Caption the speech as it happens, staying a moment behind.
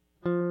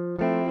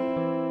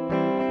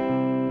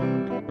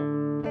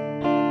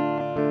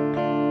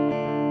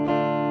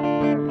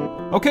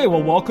Okay,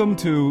 well, welcome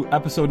to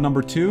episode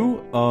number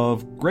 2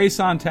 of Grace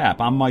on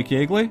Tap. I'm Mike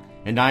Yeagley.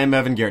 And I am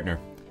Evan Gertner.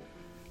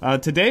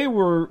 Today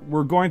we're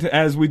going to,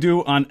 as we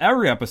do on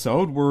every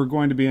episode, we're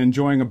going to be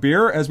enjoying a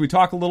beer as we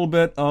talk a little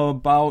bit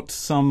about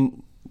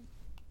some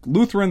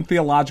Lutheran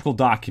theological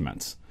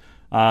documents.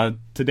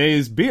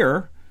 Today's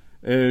beer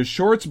is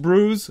Shorts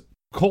Brews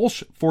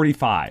Kolsch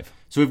 45.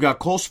 So we've got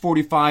Kolsch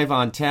 45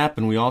 on tap,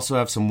 and we also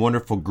have some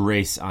wonderful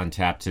Grace on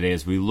tap today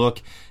as we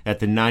look at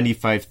the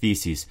 95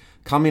 Theses.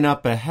 Coming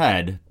up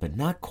ahead, but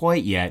not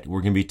quite yet, we're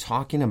going to be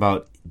talking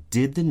about,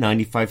 did the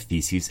 95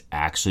 Theses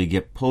actually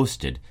get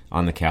posted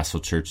on the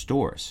Castle Church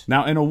doors?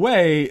 Now, in a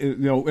way,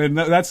 and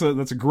that's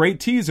a great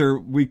teaser.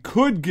 We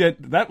could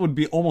get, that would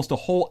be almost a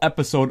whole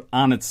episode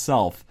on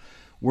itself.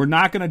 We're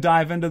not going to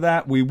dive into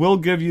that. We will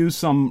give you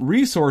some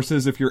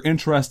resources if you're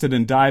interested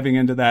in diving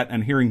into that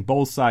and hearing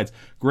both sides.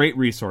 Great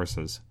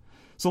resources.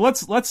 So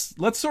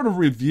let's sort of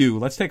review.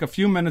 Let's take a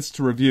few minutes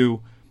to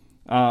review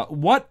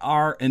what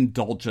are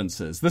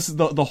indulgences. This is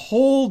the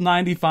whole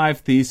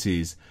 95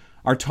 Theses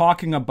are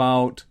talking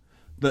about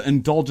the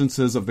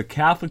indulgences of the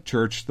Catholic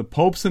Church, the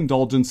Pope's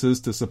indulgences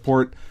to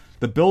support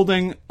the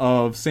building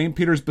of St.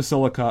 Peter's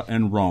Basilica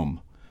in Rome.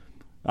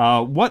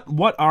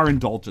 What are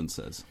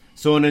indulgences?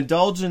 So an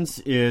indulgence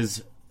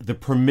is the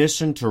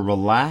permission to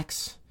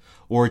relax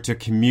or to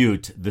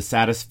commute the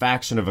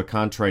satisfaction of a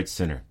contrite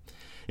sinner.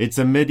 It's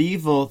a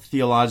medieval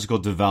theological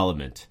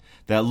development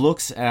that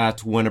looks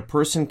at when a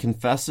person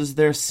confesses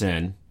their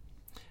sin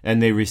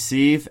and they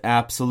receive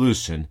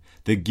absolution,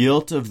 the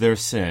guilt of their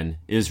sin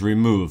is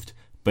removed,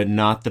 but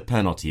not the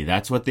penalty.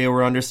 That's what they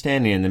were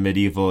understanding in the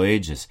medieval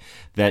ages,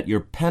 that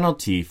your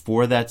penalty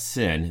for that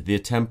sin, the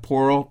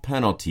temporal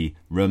penalty,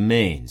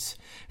 remains.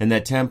 And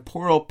that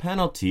temporal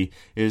penalty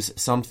is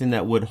something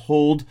that would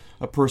hold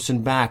a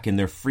person back in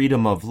their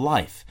freedom of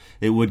life.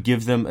 It would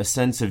give them a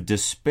sense of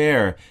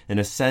despair and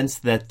a sense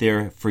that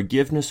their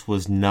forgiveness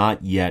was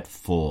not yet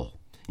full.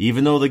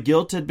 Even though the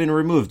guilt had been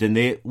removed and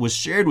it was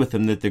shared with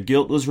them that the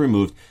guilt was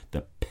removed,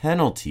 the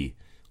penalty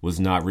was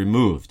not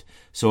removed.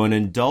 So an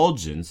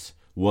indulgence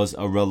was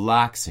a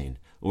relaxing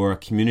or a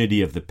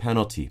community of the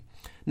penalty.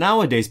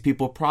 Nowadays,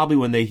 people probably,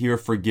 when they hear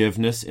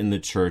forgiveness in the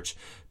church,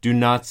 do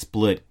not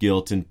split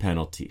guilt and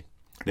penalty.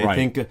 They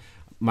think,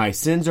 my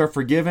sins are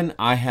forgiven,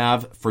 I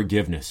have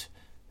forgiveness.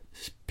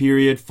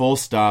 Period, full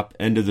stop,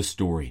 end of the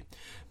story.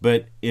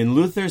 But in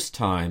Luther's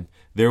time,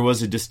 there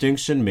was a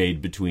distinction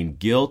made between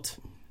guilt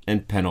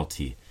and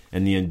penalty,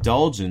 and the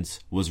indulgence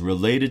was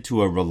related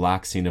to a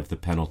relaxing of the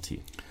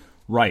penalty.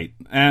 Right.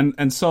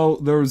 And so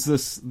there's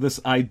this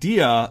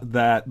idea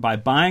that by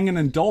buying an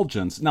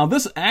indulgence, now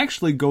this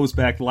actually goes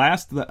back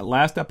last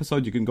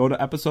episode, you can go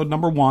to episode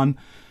number 1.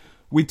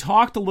 We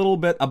talked a little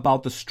bit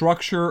about the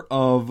structure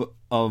of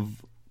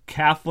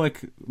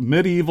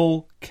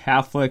medieval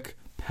Catholic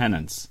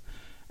penance.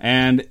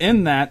 And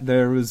in that,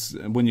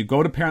 when you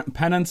go to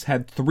penance,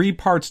 had 3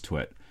 parts to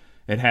it.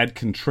 It had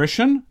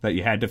contrition, that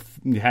you had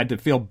to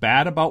feel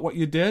bad about what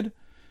you did.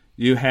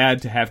 You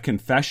had to have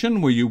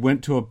confession, where you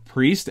went to a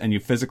priest and you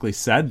physically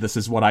said, this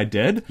is what I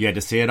did. You had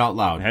to say it out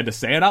loud. You had to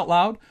say it out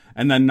loud.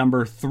 And then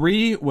number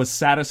 3 was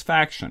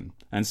satisfaction.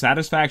 And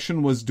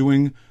satisfaction was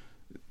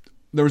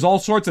there was all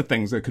sorts of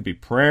things. It could be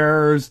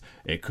prayers.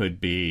 It could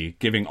be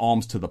giving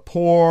alms to the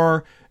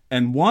poor.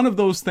 And one of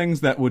those things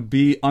that would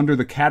be under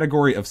the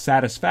category of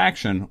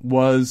satisfaction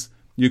was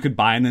you could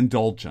buy an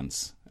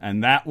indulgence.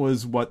 And that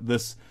was what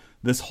this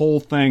whole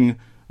thing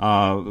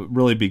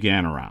really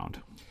began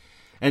around.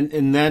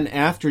 And then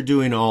after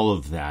doing all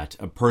of that,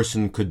 a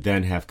person could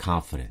then have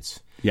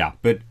confidence. Yeah.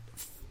 But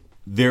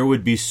there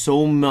would be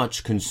so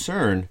much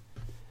concern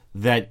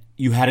that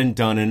you hadn't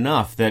done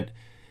enough, that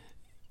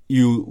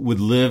you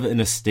would live in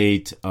a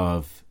state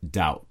of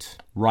doubt.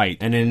 Right.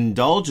 And an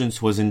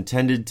indulgence was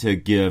intended to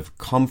give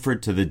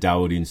comfort to the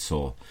doubting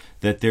soul,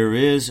 that there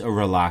is a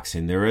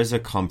relaxing, there is a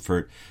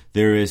comfort,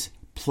 there is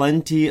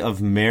plenty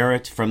of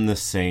merit from the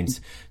saints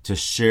to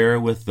share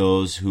with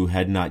those who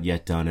had not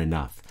yet done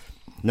enough.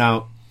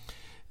 Now,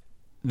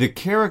 the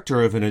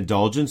character of an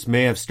indulgence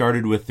may have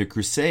started with the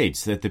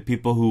Crusades, that the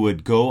people who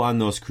would go on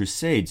those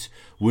Crusades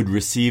would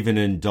receive an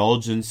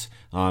indulgence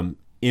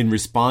in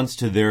response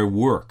to their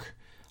work.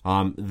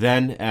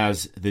 Then,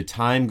 as the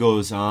time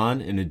goes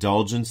on, an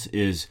indulgence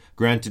is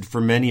granted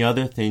for many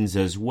other things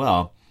as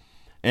well.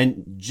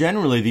 And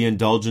generally, the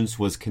indulgence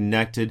was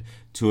connected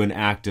to an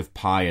act of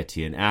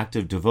piety, an act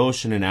of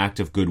devotion, an act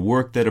of good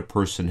work that a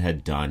person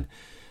had done.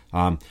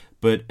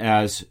 But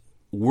as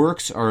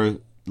works are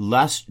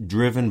less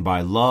driven by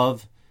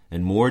love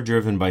and more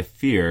driven by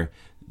fear,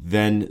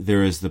 then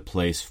there is the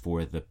place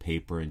for the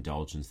paper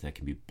indulgence that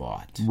can be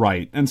bought.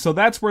 Right. And so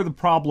that's where the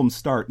problems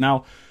start.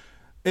 Now,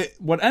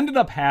 what ended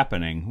up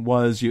happening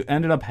was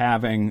there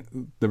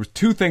were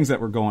 2 things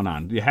that were going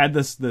on. You had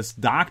this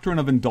doctrine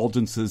of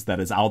indulgences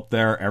that is out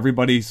there.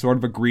 Everybody sort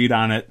of agreed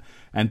on it,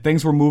 and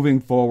things were moving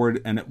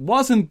forward, and it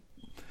wasn't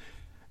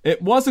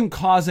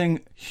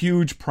causing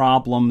huge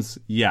problems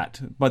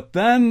yet. But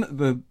then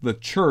the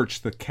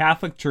church, the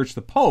Catholic Church,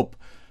 the Pope,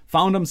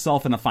 found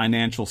himself in a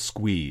financial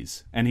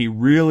squeeze, and he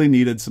really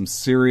needed some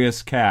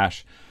serious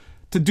cash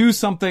to do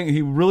something.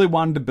 He really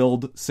wanted to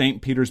build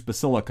St. Peter's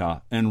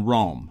Basilica in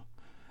Rome.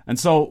 And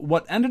so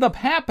what ended up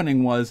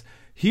happening was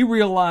he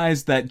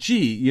realized that,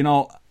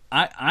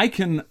 I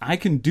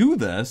can do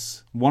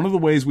this. One of the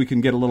ways we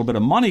can get a little bit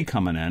of money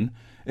coming in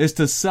is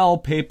to sell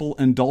papal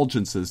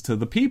indulgences to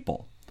the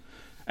people.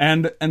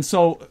 And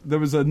so there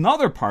was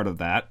another part of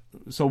that.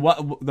 So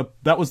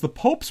that was the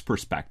Pope's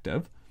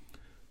perspective.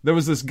 There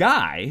was this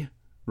guy,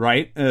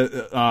 right,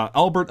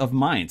 Albert of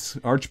Mainz,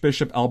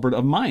 Archbishop Albert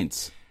of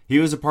Mainz. He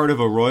was a part of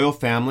a royal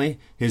family.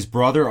 His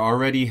brother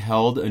already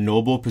held a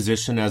noble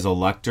position as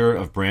elector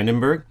of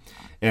Brandenburg.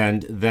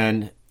 And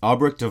then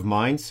Albrecht of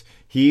Mainz,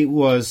 he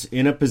was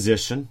in a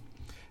position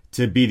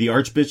to be the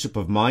Archbishop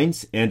of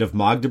Mainz and of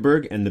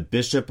Magdeburg and the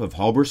Bishop of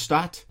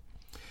Halberstadt.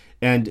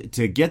 And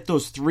to get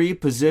those three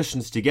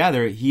positions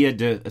together, he had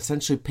to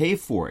essentially pay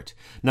for it.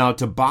 Now,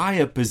 to buy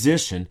a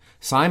position,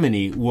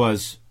 simony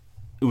was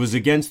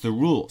against the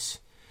rules.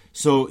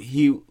 So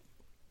he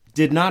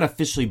did not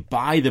officially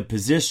buy the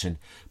position,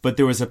 but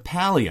there was a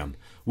pallium,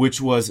 which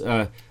was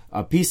a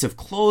piece of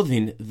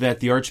clothing that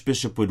the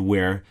archbishop would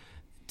wear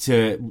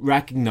to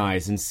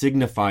recognize and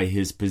signify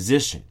his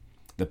position.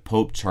 The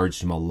Pope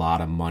charged him a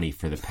lot of money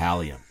for the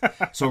pallium.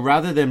 So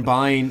rather than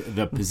buying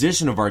the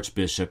position of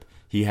archbishop,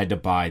 he had to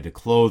buy the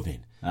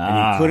clothing.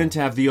 And he couldn't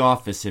have the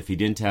office if he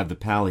didn't have the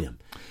pallium.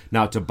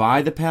 Now, to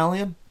buy the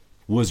pallium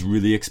was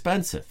really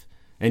expensive.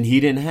 And he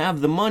didn't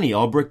have the money.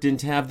 Albrecht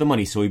didn't have the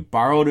money, so he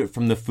borrowed it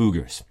from the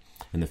Fuggers.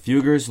 And the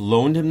Fuggers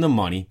loaned him the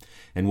money.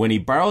 And when he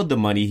borrowed the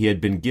money, he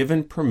had been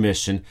given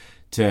permission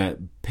to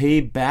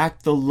pay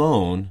back the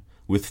loan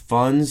with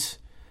funds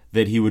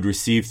that he would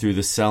receive through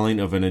the selling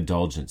of an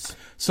indulgence.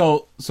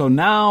 So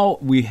now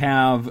we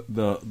have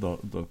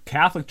the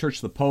Catholic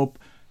Church, the Pope,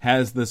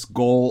 has this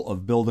goal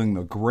of building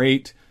the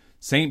great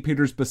St.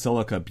 Peter's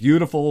Basilica,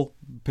 beautiful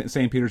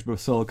St. Peter's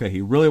Basilica.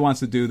 He really wants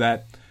to do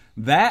that.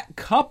 That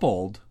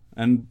coupled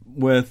and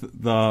with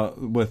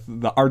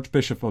the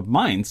Archbishop of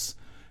Mainz,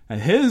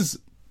 his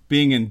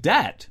being in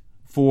debt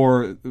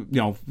for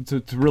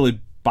to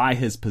really buy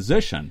his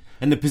position.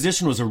 And the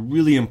position was a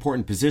really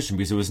important position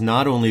because it was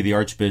not only the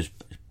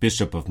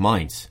Archbishop of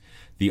Mainz.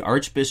 The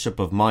Archbishop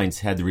of Mainz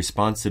had the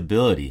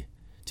responsibility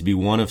to be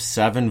one of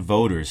 7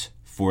 voters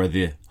for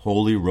the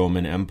Holy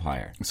Roman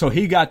Empire. So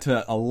he got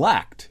to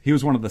elect. He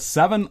was one of the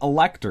 7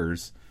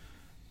 electors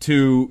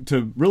to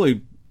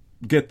really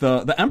get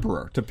the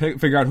emperor, to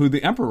figure out who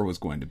the emperor was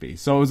going to be.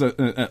 So it was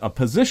a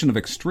position of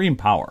extreme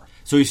power.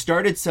 So he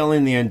started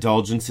selling the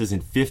indulgences in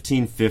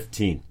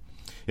 1515.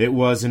 It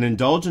was an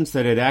indulgence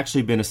that had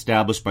actually been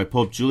established by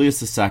Pope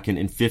Julius II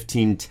in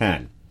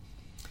 1510.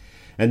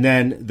 And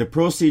then the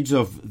proceeds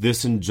of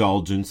this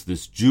indulgence,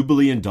 this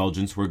Jubilee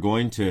indulgence, were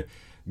going to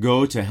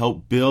go to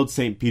help build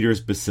St.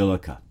 Peter's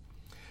Basilica.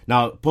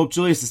 Now, Pope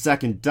Julius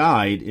II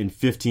died in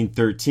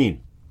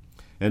 1513.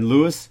 And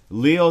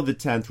Leo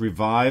X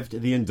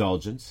revived the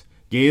indulgence,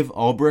 gave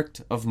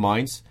Albrecht of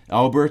Mainz,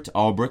 Albert,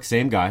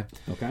 same guy,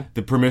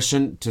 the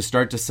permission to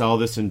start to sell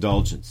this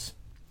indulgence.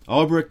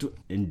 Albrecht,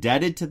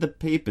 indebted to the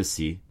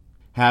papacy,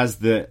 has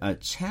the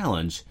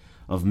challenge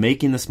of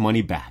making this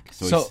money back.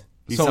 So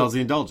he sells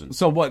the indulgence.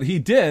 So what he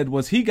did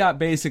was he got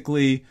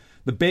basically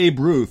the Babe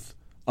Ruth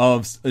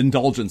of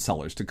indulgence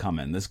sellers to come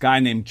in. This guy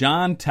named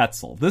John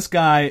Tetzel. This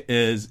guy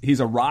he's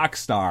a rock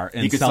star.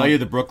 He could sell you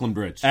the Brooklyn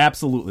Bridge.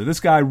 Absolutely. This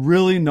guy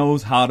really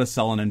knows how to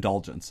sell an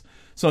indulgence.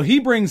 So he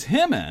brings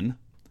him in,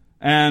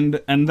 and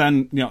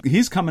then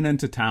he's coming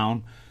into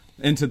town,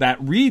 into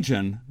that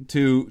region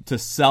to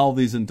sell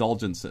these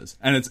indulgences.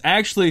 And it's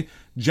actually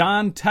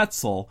John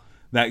Tetzel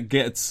that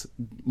gets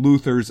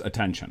Luther's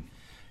attention.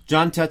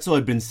 John Tetzel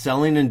had been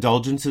selling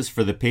indulgences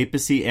for the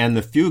papacy and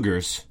the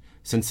Fuggers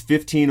since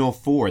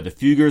 1504. The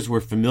Fuggers were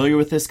familiar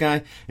with this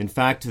guy. In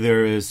fact,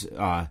 there is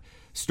a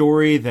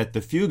story that the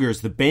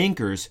Fuggers, the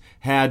bankers,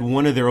 had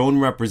one of their own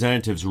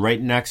representatives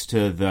right next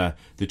to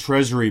the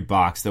treasury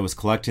box that was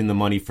collecting the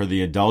money for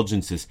the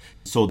indulgences.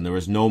 So there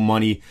was no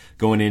money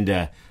going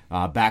into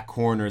back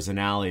corners and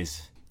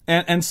alleys.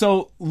 And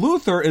so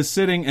Luther is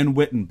sitting in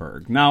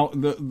Wittenberg. Now,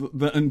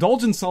 the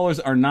indulgence sellers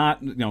are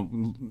not,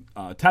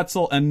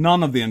 Tetzel, and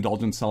none of the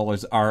indulgence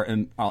sellers are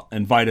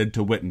invited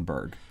to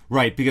Wittenberg.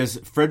 Right, because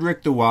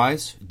Frederick the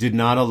Wise did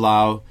not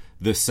allow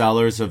the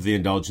sellers of the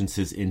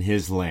indulgences in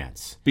his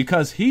lands.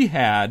 Because he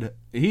had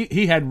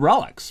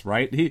relics,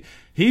 right?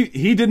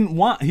 He didn't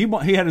want,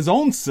 he had his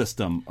own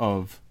system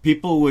of...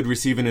 People would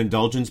receive an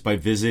indulgence by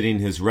visiting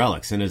his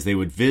relics, and as they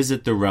would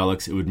visit the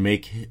relics, it would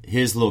make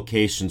his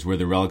locations where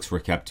the relics were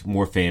kept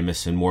more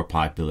famous and more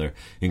popular,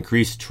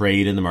 increase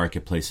trade in the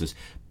marketplaces.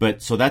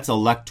 But so that's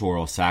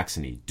electoral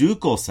Saxony.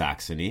 Ducal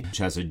Saxony, which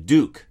has a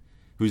duke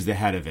who's the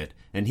head of it,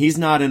 and he's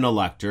not an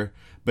elector,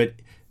 but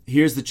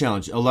here's the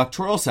challenge.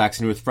 Electoral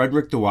Saxony with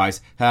Frederick the Wise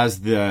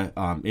has the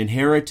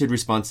inherited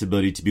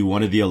responsibility to be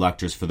one of the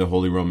electors for the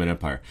Holy Roman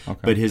Empire. Okay.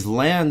 But his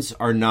lands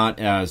are not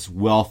as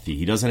wealthy.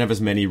 He doesn't have as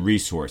many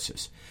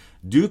resources.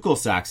 Ducal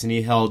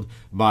Saxony, held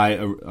by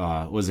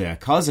a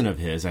cousin of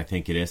his, I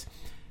think it is,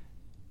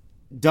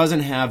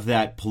 doesn't have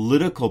that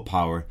political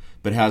power,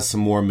 but has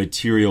some more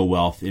material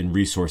wealth in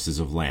resources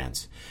of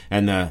lands.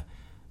 And the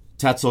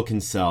Tetzel can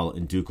sell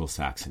in Ducal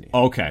Saxony.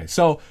 Okay,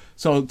 so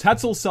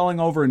Tetzel's selling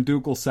over in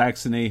Ducal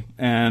Saxony,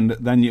 and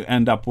then you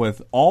end up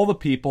with all the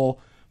people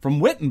from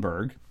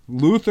Wittenberg,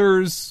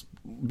 Luther's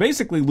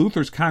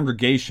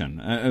congregation.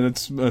 And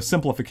it's a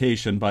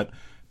simplification, but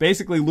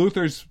basically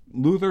Luther's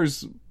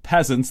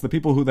peasants, the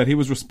people that he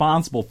was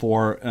responsible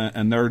for,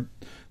 and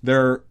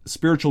their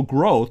spiritual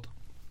growth,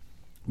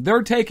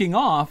 they're taking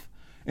off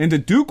into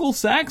Ducal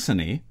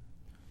Saxony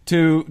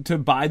to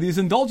buy these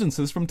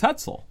indulgences from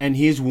Tetzel. And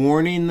he's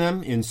warning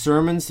them in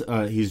sermons.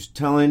 He's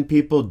telling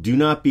people, do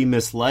not be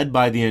misled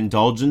by the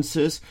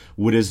indulgences.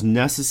 What is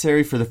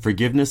necessary for the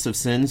forgiveness of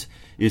sins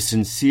is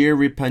sincere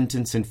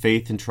repentance and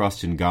faith and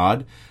trust in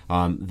God.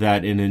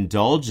 That an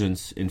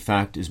indulgence, in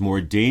fact, is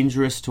more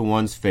dangerous to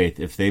one's faith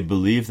if they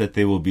believe that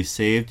they will be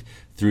saved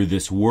through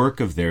this work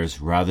of theirs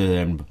rather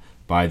than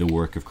by the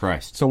work of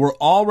Christ. So we're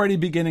already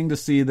beginning to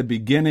see the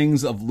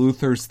beginnings of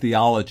Luther's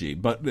theology.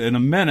 But in a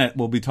minute,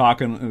 we'll be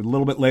talking a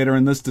little bit later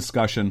in this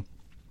discussion,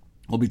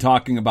 we'll be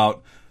talking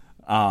about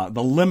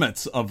the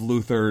limits of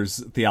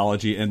Luther's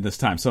theology in this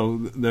time.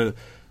 So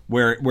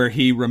where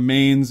he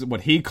remains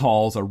what he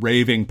calls a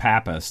raving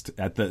papist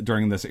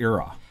during this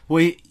era.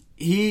 Well,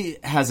 he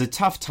has a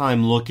tough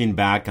time looking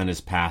back on his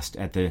past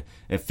at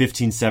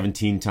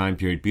 1517 time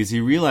period, because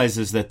he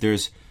realizes that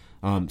there's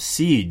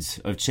seeds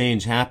of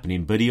change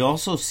happening, but he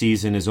also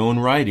sees in his own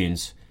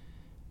writings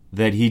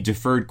that he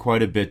deferred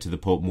quite a bit to the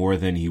Pope more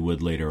than he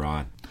would later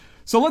on.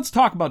 So let's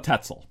talk about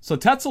Tetzel. So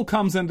Tetzel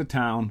comes into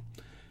town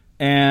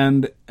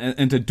and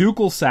into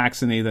Ducal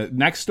Saxony, the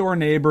next door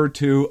neighbor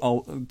to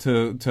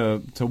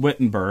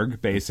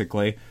Wittenberg,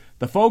 basically.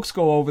 The folks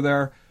go over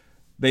there,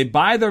 they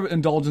buy their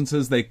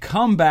indulgences, they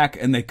come back,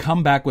 and they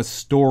come back with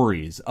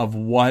stories of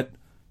what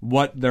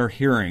they're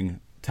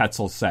hearing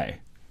Tetzel say.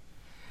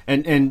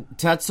 And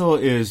Tetzel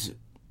is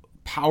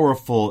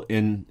powerful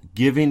in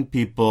giving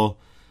people,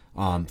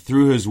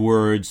 through his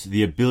words,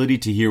 the ability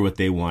to hear what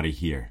they want to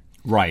hear.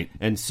 Right.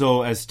 And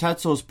so as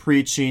Tetzel's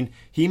preaching,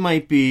 he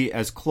might be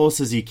as close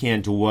as he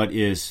can to what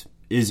is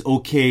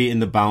okay in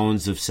the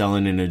bounds of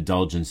selling an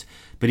indulgence.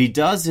 But he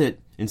does it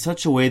in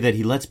such a way that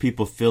he lets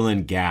people fill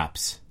in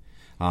gaps.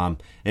 An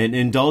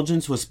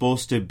indulgence was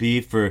supposed to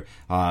be for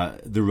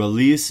the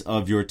release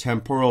of your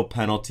temporal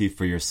penalty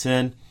for your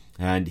sin.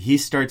 And he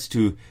starts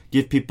to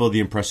give people the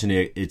impression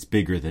it's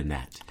bigger than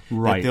that.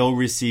 Right. That they'll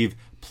receive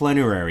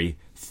plenary,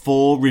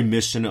 full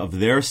remission of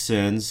their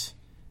sins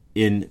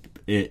in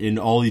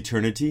all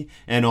eternity,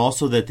 and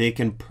also that they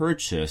can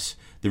purchase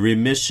the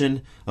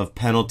remission of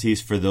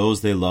penalties for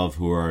those they love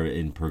who are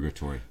in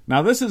purgatory.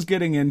 Now, this is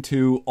getting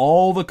into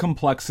all the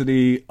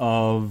complexity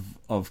of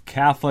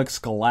Catholic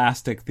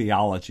scholastic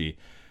theology.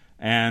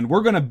 And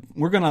we're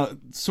gonna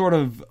sort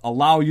of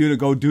allow you to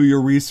go do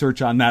your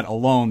research on that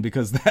alone,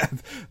 because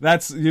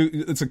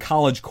it's a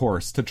college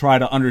course to try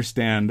to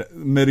understand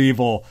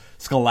medieval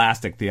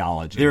scholastic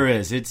theology. There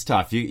is. It's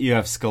tough. You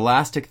have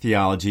scholastic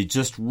theology.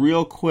 Just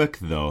real quick,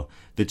 though,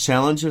 the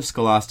challenge of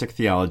scholastic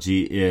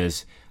theology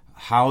is,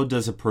 how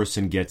does a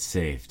person get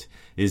saved?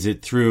 Is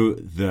it through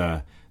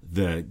the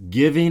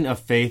giving of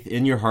faith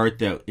in your heart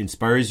that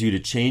inspires you to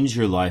change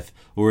your life,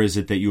 or is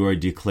it that you are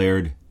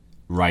declared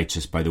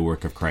righteous by the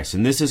work of Christ?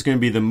 And this is going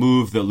to be the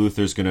move that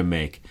Luther's going to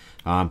make.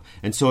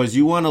 And so as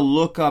you want to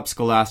look up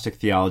scholastic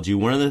theology,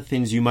 one of the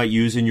things you might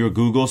use in your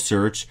Google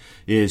search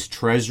is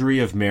treasury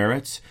of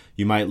merits.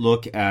 You might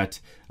look at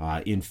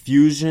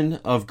infusion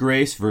of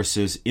grace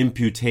versus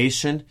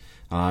imputation.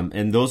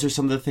 And those are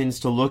some of the things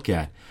to look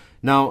at.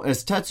 Now,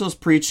 as Tetzel's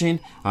preaching,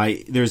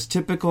 there's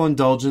typical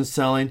indulgence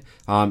selling.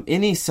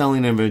 Any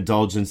selling of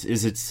indulgence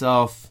is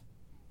itself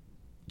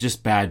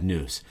just bad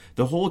news.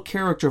 The whole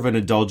character of an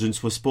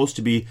indulgence was supposed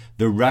to be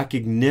the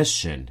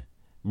recognition,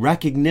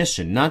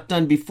 not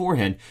done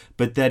beforehand,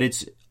 but that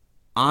it's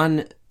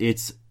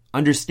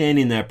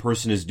understanding that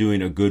person is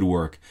doing a good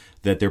work,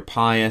 that they're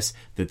pious,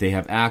 that they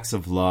have acts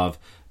of love.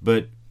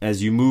 But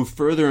as you move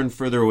further and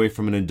further away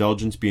from an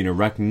indulgence being a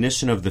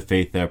recognition of the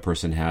faith that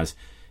person has,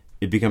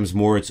 it becomes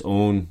more its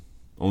own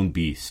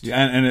beast.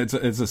 And it's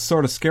a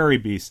sort of scary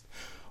beast.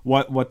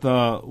 What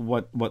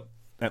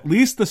at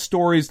least the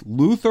stories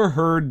Luther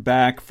heard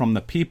back from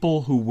the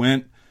people who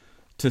went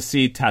to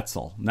see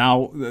Tetzel.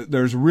 Now,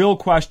 there's real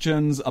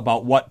questions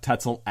about what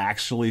Tetzel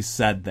actually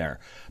said there.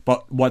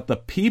 But what the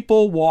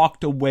people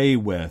walked away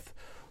with,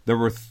 there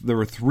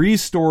were three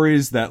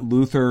stories that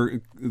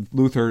Luther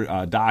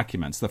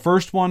documents. The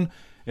first one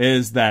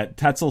is that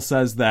Tetzel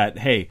says that,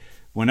 hey,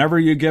 whenever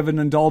you give an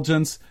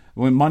indulgence,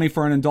 when money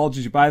for an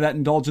indulgence, you buy that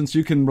indulgence,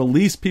 you can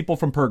release people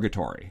from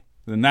purgatory.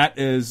 And that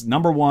is,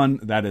 number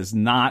one, that is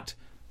not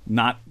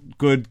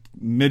good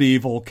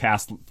medieval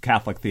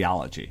Catholic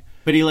theology.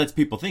 But he lets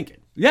people think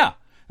it. Yeah.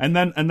 And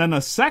then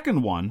a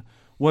second one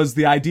was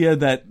the idea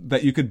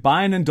that you could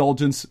buy an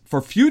indulgence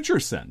for future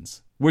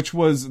sins, which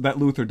was that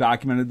Luther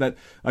documented. That,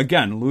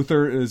 again,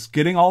 Luther is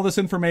getting all this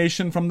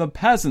information from the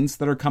peasants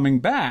that are coming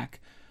back.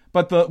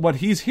 But what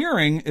he's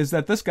hearing is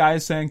that this guy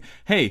is saying,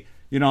 hey,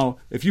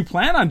 if you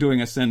plan on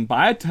doing a sin,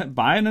 buy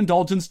an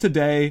indulgence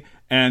today,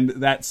 and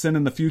that sin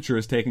in the future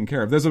is taken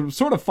care of. There's a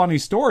sort of funny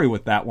story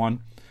with that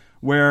one,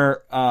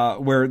 where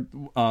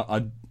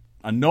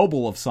a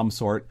noble of some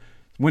sort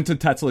went to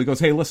Tetzel. He goes,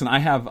 "Hey, listen,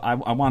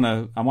 I want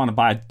to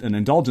buy an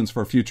indulgence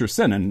for a future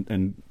sin,"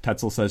 and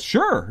Tetzel says,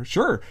 "Sure,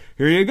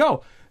 here you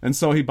go." And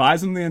so he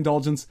buys him the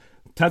indulgence.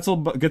 Tetzel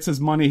gets his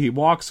money. He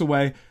walks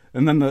away,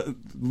 and then a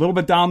little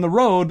bit down the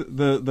road,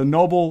 the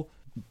noble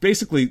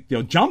basically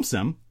jumps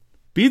him,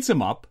 beats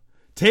him up,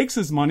 takes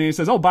his money, and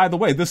says, "Oh, by the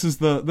way, this is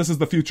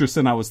the future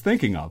sin I was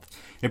thinking of."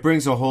 It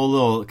brings a whole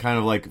little kind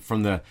of like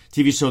from the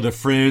TV show The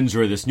Fringe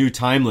or this new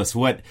Timeless,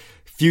 what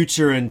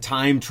future and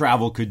time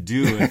travel could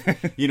do.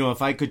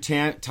 If I could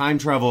time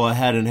travel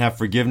ahead and have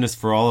forgiveness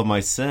for all of my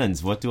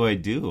sins, what do I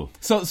do?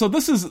 So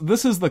this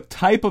is the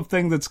type of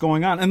thing that's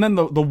going on. And then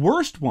the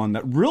worst one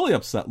that really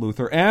upset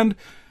Luther and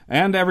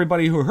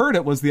everybody who heard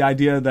it was the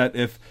idea that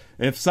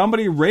if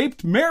somebody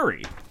raped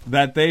Mary,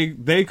 that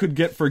they could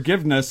get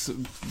forgiveness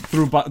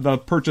through the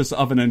purchase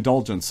of an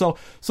indulgence.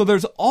 So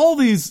there's all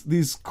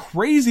these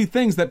crazy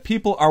things that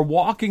people are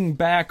walking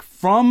back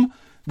from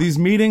these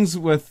meetings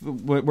where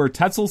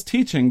Tetzel's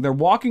teaching. They're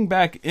walking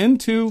back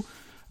into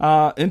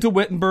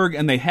Wittenberg,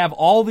 and they have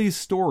all these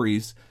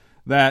stories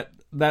that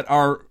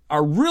are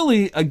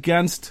really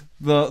against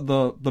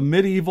the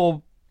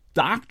medieval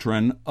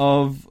doctrine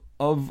of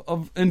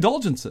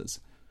indulgences.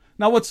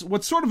 Now,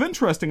 what's sort of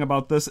interesting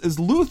about this is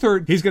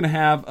Luther, he's going to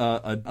have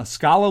a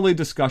scholarly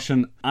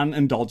discussion on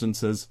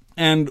indulgences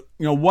and,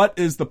 what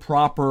is the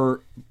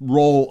proper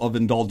role of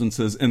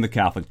indulgences in the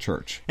Catholic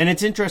Church. And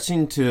it's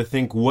interesting to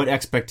think what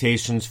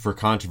expectations for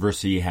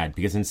controversy he had,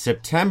 because in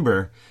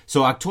September,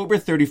 so October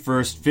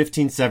 31st,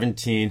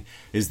 1517,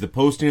 is the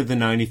posting of the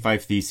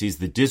 95 Theses,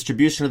 the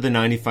distribution of the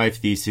 95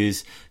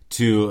 Theses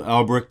to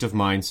Albrecht of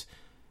Mainz.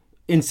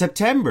 In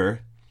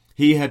September,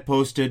 he had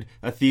posted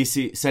a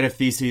set of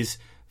theses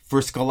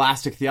for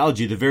scholastic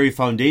theology, the very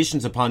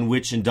foundations upon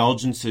which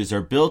indulgences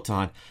are built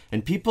on,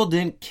 and people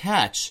didn't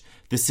catch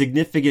the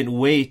significant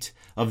weight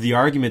of the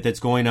argument that's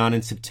going on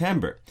in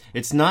September.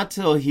 It's not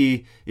till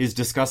he is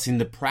discussing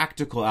the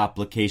practical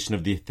application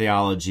of the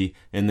theology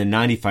in the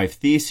 95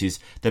 Theses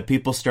that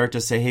people start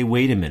to say, hey,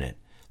 wait a minute.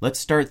 Let's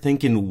start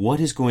thinking what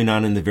is going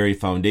on in the very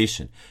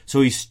foundation.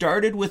 So he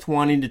started with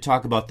wanting to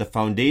talk about the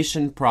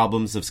foundation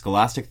problems of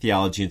scholastic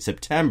theology in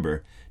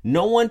September.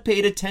 No one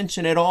paid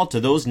attention at all to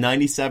those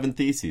 97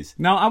 theses.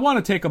 Now, I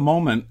want to take a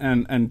moment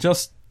and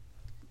just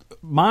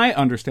my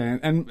understanding,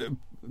 and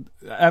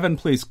Evan,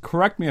 please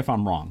correct me if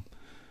I'm wrong,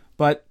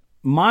 but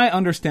my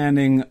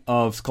understanding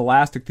of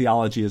scholastic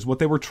theology is what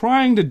they were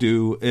trying to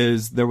do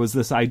is there was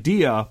this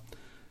idea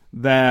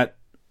that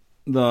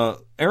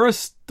the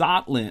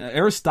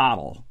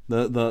Aristotle,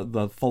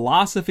 the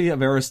philosophy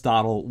of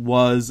Aristotle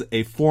was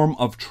a form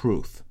of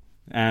truth,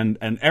 and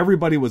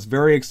everybody was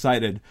very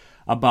excited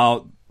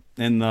about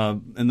in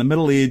the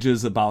Middle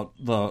Ages about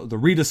the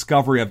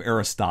rediscovery of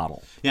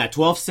Aristotle. Yeah,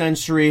 12th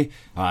century,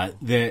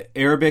 the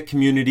Arabic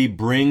community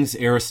brings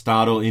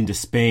Aristotle into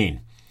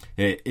Spain.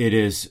 It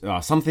is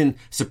something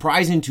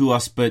surprising to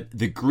us, but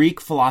the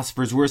Greek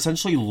philosophers were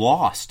essentially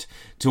lost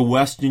to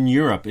Western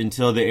Europe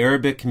until the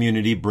Arabic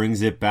community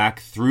brings it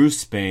back through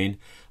Spain.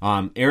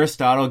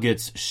 Aristotle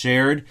gets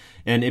shared,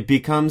 and it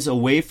becomes a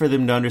way for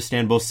them to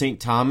understand both St.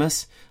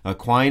 Thomas,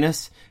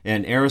 Aquinas,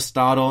 and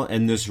Aristotle,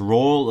 and this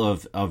role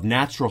of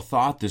natural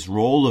thought, this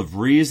role of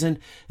reason,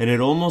 and it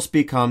almost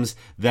becomes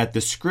that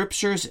the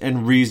scriptures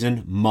and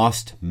reason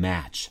must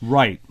match.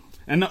 Right.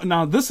 And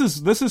now this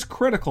is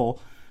critical,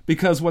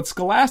 because what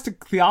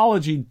scholastic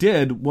theology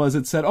did was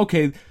it said,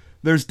 okay,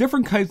 there's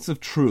different kinds of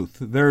truth.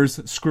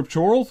 There's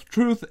scriptural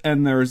truth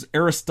and there's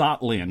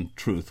Aristotelian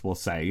truth, we'll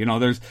say.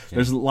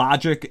 There's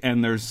logic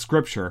and there's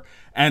scripture.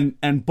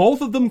 And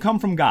both of them come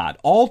from God.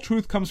 All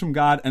truth comes from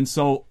God, and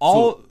so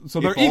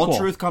they're equal. If all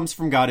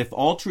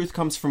truth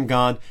comes from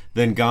God,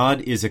 then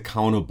God is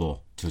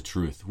accountable to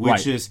truth,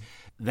 which is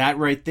that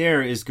right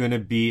there is going to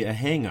be a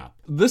hang-up.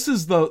 This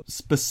is the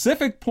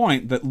specific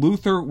point that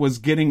Luther was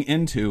getting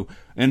into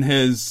in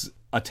his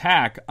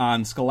attack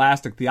on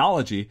scholastic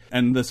theology,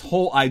 and this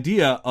whole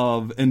idea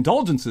of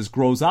indulgences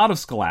grows out of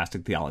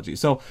scholastic theology.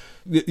 So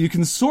you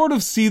can sort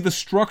of see the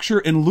structure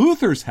in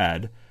Luther's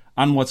head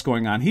on what's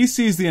going on. He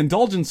sees the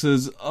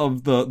indulgences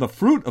of the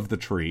fruit of the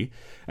tree,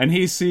 and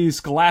he sees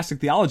scholastic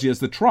theology as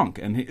the trunk.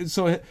 And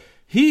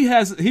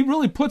he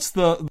really puts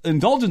the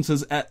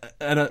indulgences at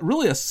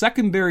a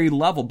secondary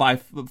level, by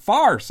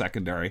far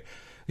secondary.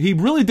 He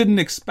really didn't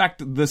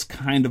expect this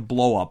kind of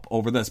blow up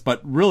over this,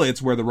 but really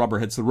it's where the rubber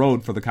hits the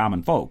road for the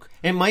common folk.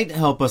 It might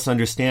help us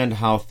understand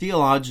how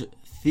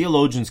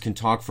theologians can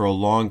talk for a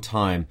long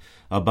time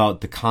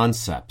about the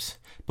concepts,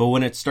 but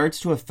when it starts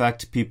to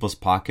affect people's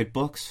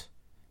pocketbooks,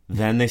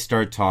 then they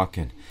start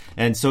talking.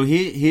 And so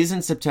he's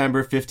in September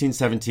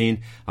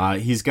 1517.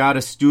 He's got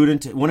a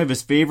student, one of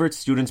his favorite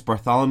students,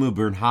 Bartholomew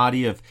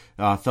Bernhardi of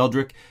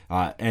Feldrich,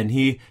 and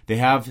they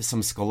have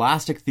some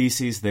scholastic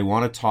theses they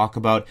want to talk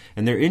about,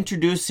 and they're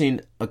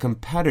introducing a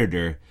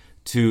competitor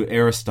to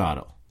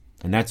Aristotle,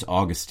 and that's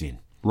Augustine.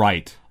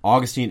 Right.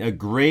 Augustine, a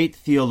great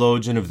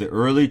theologian of the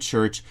early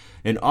church,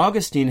 and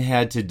Augustine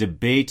had to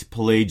debate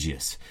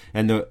Pelagius.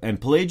 And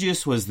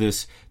Pelagius was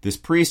this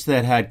priest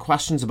that had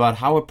questions about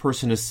how a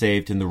person is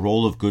saved and the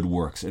role of good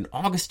works. And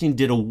Augustine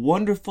did a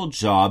wonderful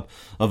job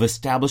of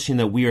establishing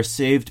that we are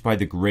saved by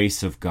the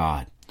grace of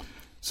God.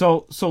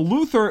 So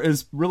Luther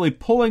is really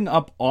pulling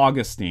up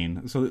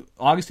Augustine. So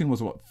Augustine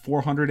was,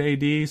 400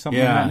 AD, something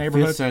in that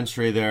neighborhood? 5th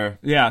century there.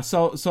 Yeah,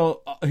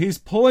 so he's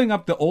pulling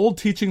up the old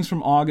teachings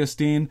from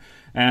Augustine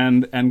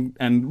and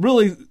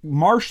really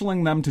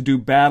marshaling them to do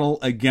battle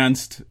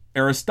against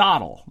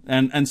Aristotle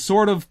and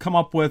sort of come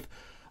up with,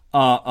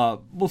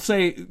 we'll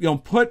say,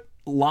 put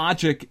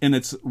logic in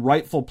its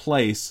rightful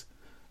place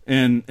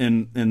in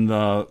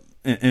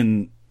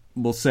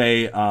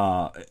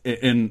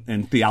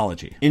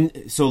theology.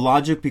 So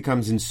logic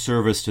becomes in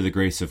service to the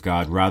grace of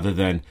God rather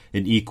than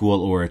an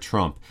equal or a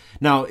trump.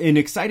 Now, an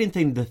exciting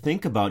thing to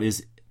think about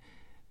is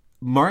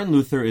Martin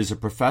Luther is a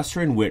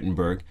professor in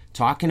Wittenberg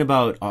talking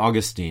about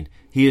Augustine.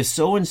 He is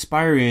so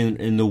inspiring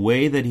in the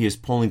way that he is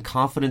pulling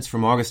confidence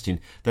from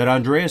Augustine that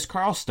Andreas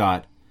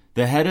Karlstadt,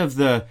 the head of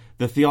the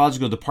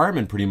theological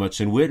department pretty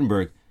much in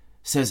Wittenberg,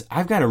 says,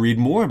 I've got to read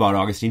more about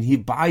Augustine. He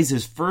buys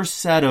his first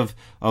set of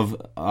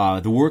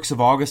the works of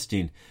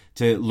Augustine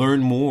to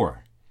learn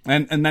more.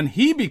 And then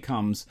he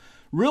becomes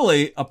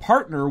really a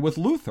partner with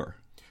Luther.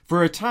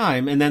 For a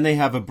time, and then they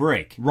have a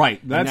break. Right,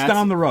 that's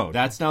down the road.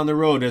 That's down the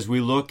road as we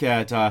look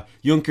at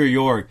Junker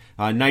Jorg,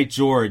 Knight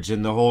George,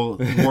 and the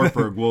whole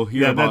Wartburg. We'll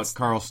hear about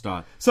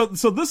Karlstadt. So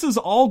this is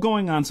all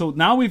going on. So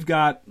now we've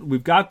got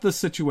this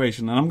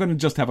situation, and I'm going to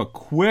just have a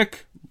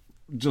quick,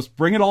 just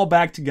bring it all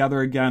back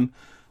together again.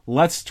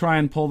 Let's try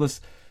and pull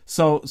this.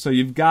 So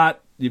you've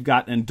got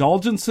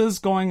indulgences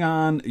going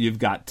on. You've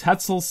got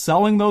Tetzel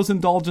selling those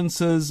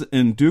indulgences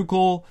in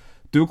ducal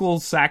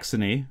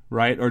Saxony,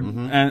 right? Or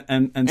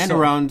and so,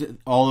 around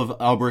all of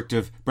Albrecht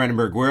of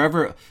Brandenburg,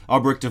 wherever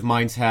Albrecht of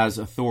Mainz has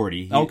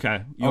authority.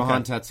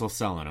 Johann Tetzel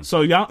selling them.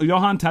 So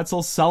Johann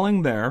Tetzel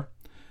selling there.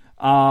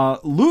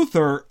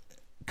 Luther,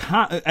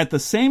 at the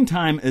same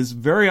time, is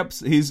very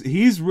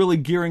he's really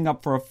gearing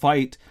up for a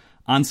fight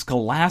on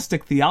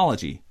scholastic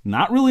theology.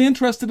 Not really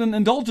interested in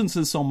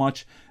indulgences so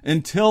much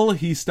until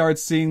he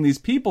starts seeing these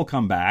people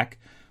come back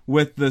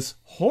with this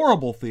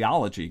horrible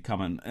theology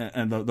coming,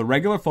 and the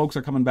regular folks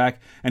are coming back,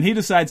 and he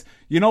decides,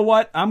 you know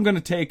what, I'm going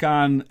to take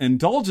on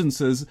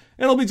indulgences.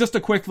 It'll be just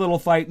a quick little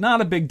fight,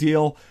 not a big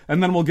deal,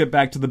 and then we'll get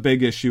back to the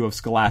big issue of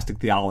scholastic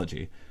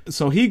theology.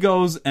 So he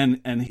goes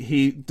and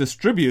he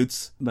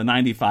distributes the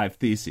 95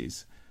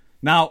 Theses.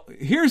 Now,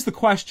 here's the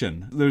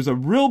question. There's a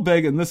real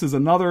big, and this is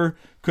another,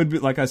 could be,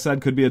 like I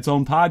said, could be its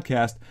own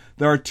podcast.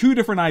 There are two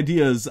different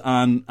ideas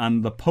on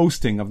the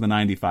posting of the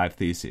 95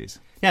 Theses.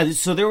 Yeah,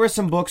 so there were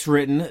some books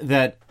written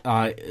that,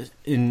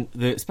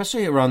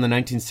 especially around the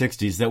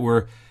 1960s, that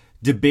were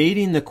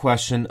debating the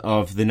question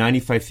of the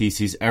 95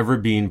 Theses ever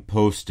being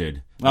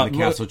posted on the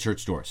castle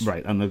church doors.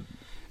 Right, and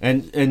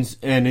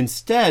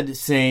instead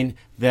saying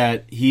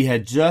that he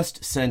had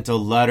just sent a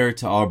letter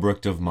to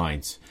Albrecht of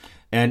Mainz.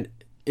 And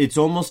it's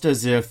almost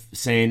as if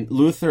saying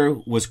Luther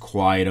was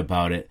quiet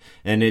about it,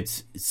 and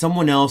it's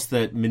someone else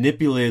that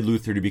manipulated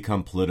Luther to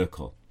become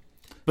political.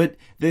 But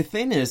the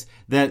thing is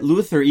that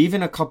Luther,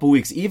 even a couple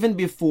weeks, even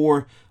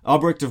before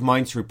Albrecht of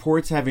Mainz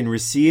reports having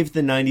received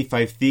the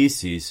 95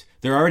 Theses,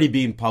 they're already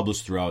being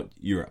published throughout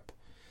Europe.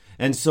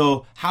 And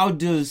so how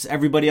does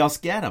everybody else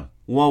get them?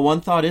 Well, one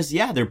thought is,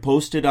 they're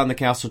posted on the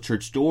castle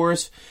church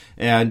doors,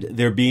 and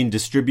they're being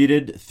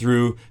distributed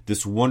through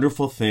this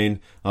wonderful thing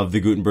of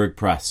the Gutenberg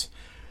Press.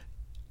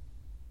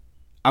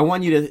 I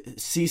want you to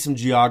see some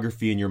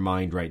geography in your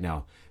mind right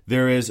now.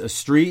 There is a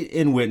street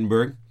in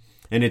Wittenberg,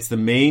 and it's the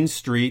main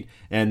street,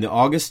 and the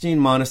Augustine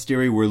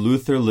monastery where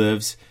Luther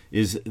lives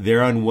is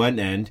there on one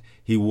end.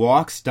 He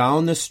walks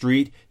down the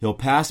street, he'll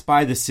pass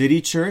by the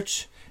city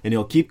church, and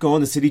he'll keep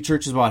going. The city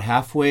church is about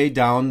halfway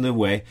down the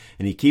way,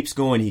 and he keeps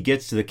going. He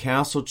gets to the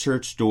castle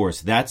church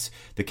doors.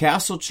 The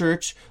castle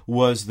church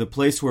was the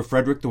place where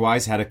Frederick the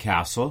Wise had a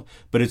castle,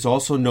 but it's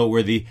also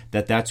noteworthy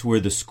that that's where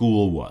the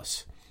school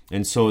was.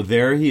 And so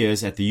there he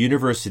is at the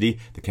university.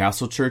 The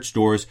castle church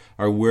doors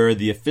are where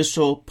the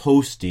official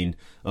posting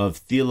of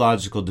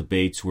theological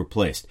debates were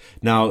placed.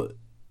 Now,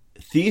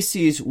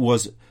 theses were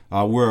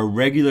a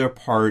regular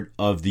part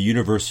of the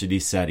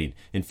university setting.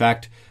 In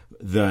fact,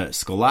 the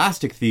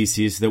scholastic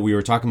theses that we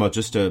were talking about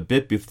just a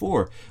bit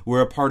before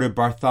were a part of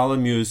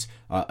Bartholomew's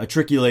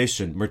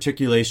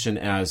matriculation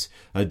as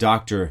a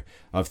doctor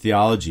of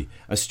theology.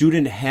 A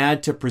student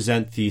had to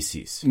present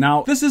theses.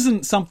 Now, this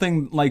isn't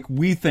something like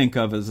we think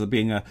of as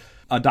being a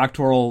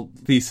doctoral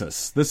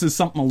thesis. This is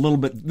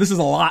something this is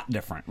a lot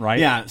different, right?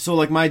 Yeah, so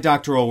like my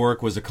doctoral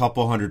work was a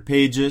couple hundred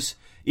pages,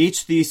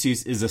 Each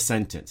thesis is a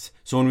sentence.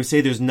 So when we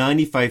say there's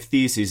 95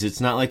 theses,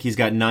 it's not like he's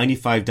got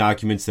 95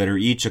 documents that are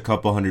each a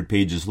couple hundred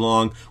pages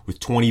long with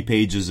 20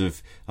 pages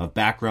of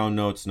background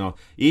notes. No,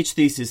 each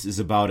thesis is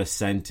about a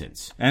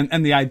sentence.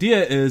 And the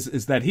idea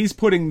is that he's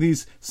putting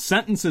these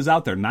sentences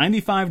out there,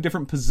 95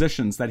 different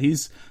positions that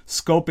he's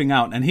scoping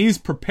out, and he's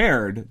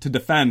prepared to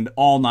defend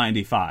all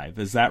 95.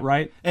 Is that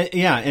right?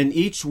 Yeah, and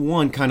each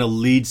one kind of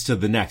leads to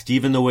the next.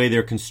 Even the way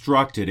they're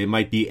constructed, it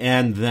might be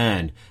and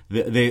then.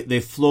 They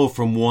flow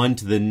from one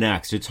to the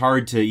next. It's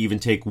hard to even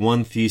take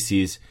one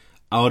thesis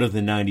out of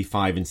the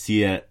 95 and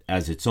see it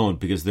as its own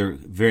because they're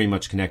very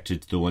much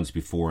connected to the ones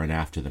before and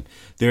after them.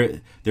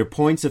 They're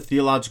points of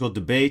theological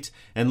debate,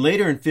 and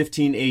later in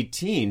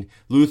 1518,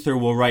 Luther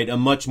will write a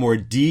much more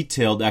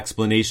detailed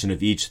explanation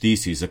of each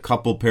thesis, a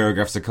couple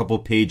paragraphs, a couple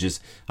pages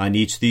on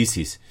each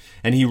thesis.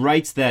 And he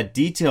writes that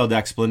detailed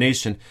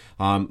explanation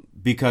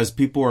because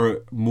people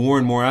are more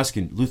and more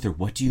asking, Luther,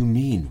 what do you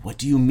mean? What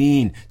do you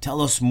mean? Tell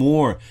us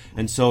more.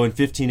 And so in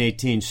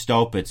 1518,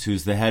 Staupitz,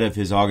 who's the head of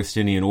his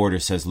Augustinian order,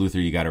 says,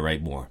 Luther, you got to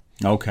write more.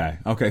 Okay.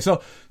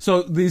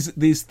 So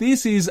these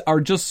theses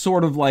are just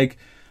sort of like,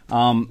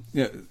 I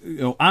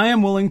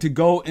am willing to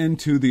go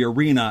into the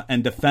arena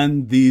and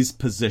defend these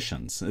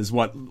positions is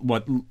what,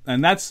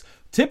 and that's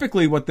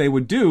typically what they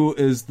would do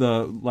is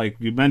like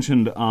you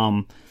mentioned,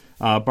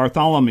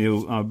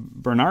 Bartholomew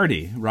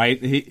Bernardi,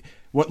 right?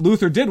 What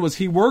Luther did was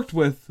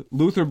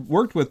Luther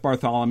worked with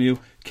Bartholomew,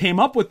 came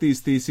up with these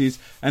theses,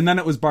 and then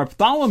it was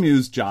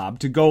Bartholomew's job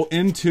to go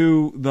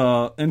into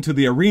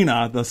the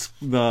arena,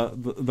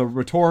 the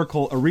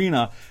rhetorical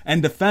arena,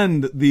 and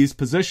defend these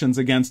positions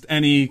against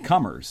any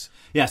comers.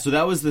 Yeah, so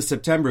that was the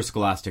September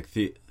scholastic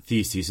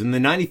theses, and the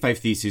 95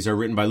 theses are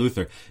written by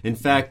Luther. In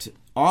fact,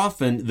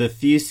 often the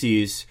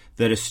theses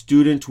that a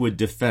student would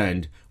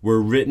defend were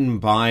written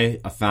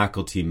by a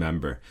faculty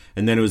member,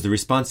 and then it was the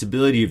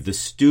responsibility of the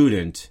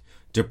student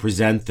to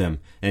present them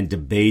and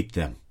debate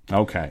them.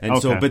 Okay.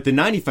 But the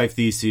 95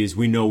 theses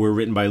we know were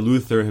written by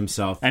Luther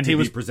himself and he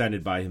was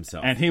presented by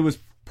himself. And he was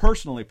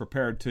personally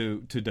prepared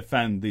to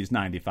defend these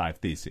 95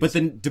 theses. But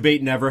the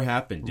debate never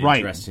happened,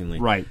 interestingly.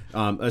 Right.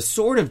 A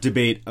sort of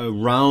debate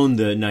around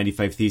the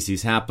 95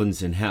 theses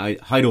happens in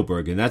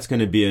Heidelberg, and that's going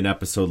to be an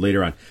episode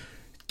later on.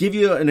 Give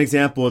you an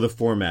example of the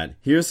format.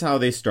 Here's how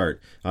they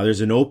start.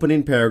 There's an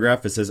opening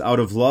paragraph. It says, out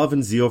of love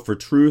and zeal for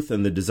truth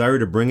and the desire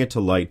to bring it to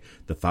light,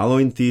 the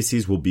following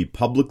theses will be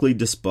publicly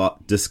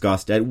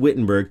discussed at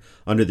Wittenberg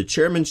under the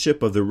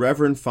chairmanship of the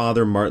Reverend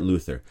Father Martin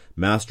Luther,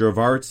 Master of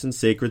Arts and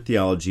Sacred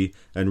Theology,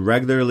 and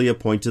regularly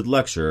appointed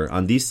lecturer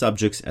on these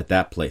subjects at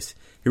that place.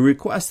 He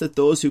requests that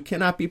those who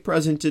cannot be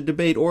present to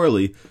debate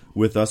orally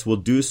with us will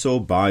do so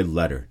by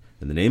letter.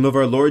 In the name of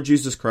our Lord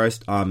Jesus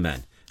Christ,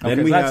 Amen.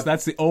 Okay,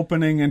 that's the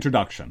opening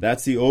introduction.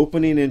 That's the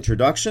opening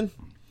introduction.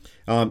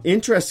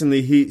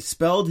 Interestingly, he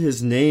spelled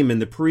his name in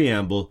the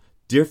preamble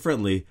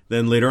differently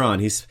than later on.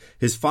 His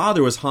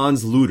father was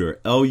Hans Luder,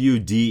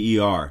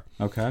 L-U-D-E-R.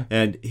 Okay.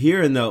 And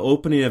here in the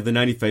opening of the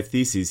 95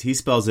 Theses, he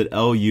spells it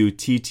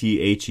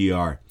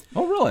L-U-T-T-H-E-R.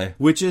 Oh, really?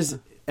 Which is,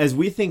 as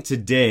we think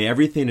today,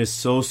 everything is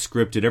so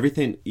scripted.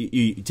 Everything,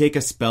 you take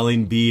a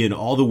spelling bee and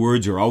all the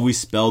words are always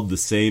spelled the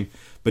same.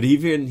 But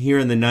even here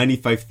in the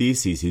 95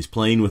 Theses, he's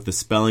playing with the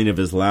spelling of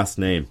his last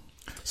name.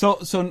 So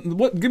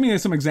give me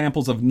some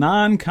examples of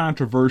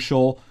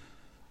non-controversial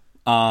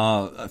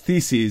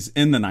theses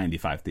in the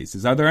 95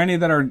 Theses. Are there any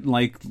that are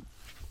like...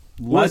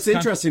 Well, it's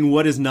interesting.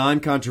 What is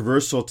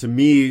non-controversial to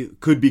me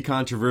could be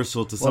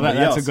controversial to somebody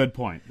else. That's a good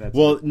point.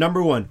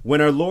 Number one,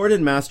 when our Lord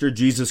and Master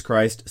Jesus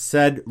Christ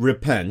said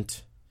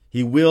repent,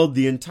 he willed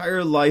the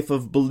entire life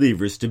of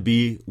believers to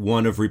be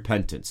one of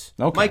repentance.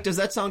 Okay. Mike, does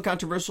that sound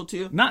controversial to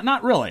you?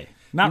 Not really.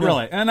 Not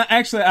really. And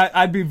actually,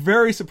 I'd be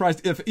very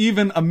surprised if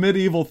even a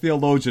medieval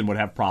theologian would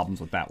have problems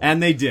with that one.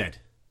 And they did.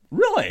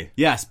 Really?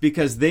 Yes,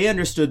 because they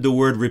understood the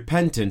word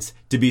repentance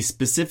to be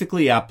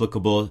specifically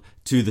applicable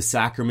to the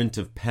sacrament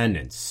of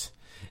penance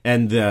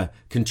and the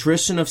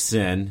contrition of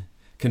sin,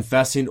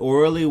 confessing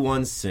orally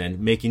one's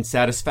sin, making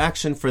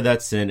satisfaction for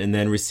that sin, and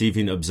then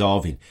receiving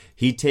absolving.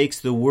 He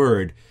takes the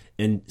word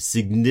and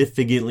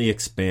significantly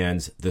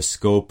expands the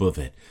scope of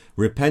it.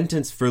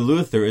 Repentance for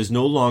Luther is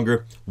no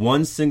longer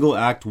one single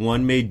act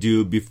one may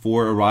do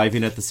before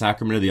arriving at the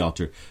sacrament of the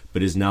altar,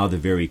 but is now the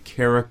very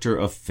character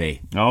of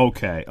faith.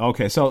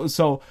 Okay.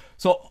 So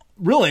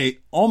really,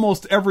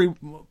 almost every...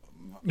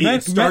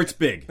 It starts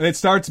big. It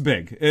starts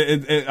big.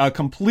 A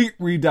complete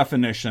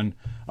redefinition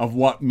of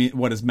what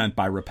is meant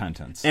by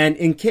repentance. And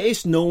in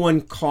case no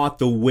one caught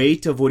the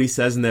weight of what he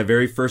says in that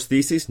very first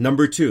thesis,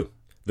 number 2,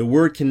 the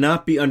word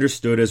cannot be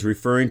understood as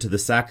referring to the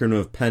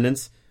sacrament of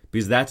penance,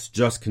 because that's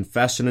just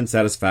confession and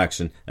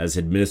satisfaction as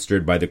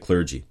administered by the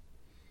clergy.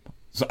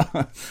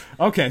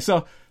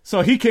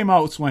 So he came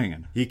out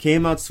swinging. He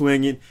came out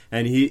swinging,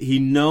 and he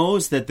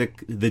knows that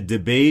the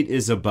debate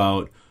is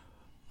about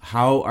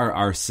how are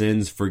our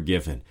sins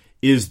forgiven.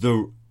 Is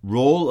the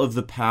role of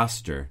the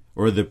pastor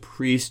or the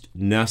priest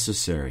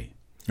necessary?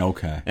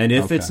 Okay. And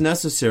if it's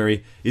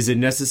necessary, is it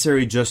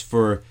necessary just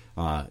for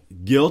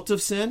guilt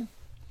of sin?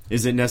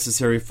 Is it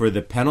necessary for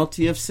the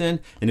penalty of sin?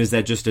 And is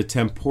that just a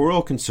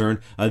temporal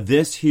concern, a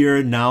this,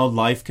 here, now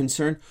life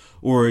concern?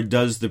 Or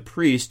does the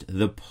priest,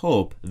 the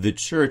Pope, the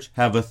Church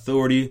have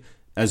authority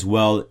as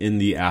well in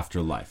the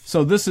afterlife?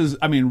 So this is,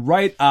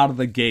 right out of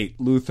the gate,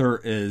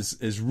 Luther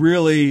is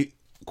really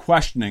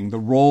questioning the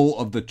role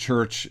of the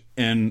Church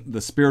in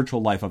the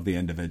spiritual life of the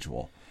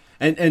individual.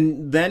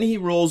 And then he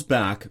rolls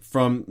back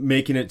from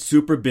making it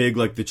super big,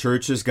 like the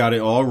Church has got it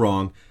all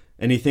wrong,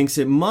 and he thinks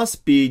it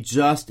must be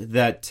just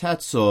that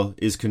Tetzel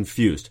is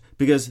confused.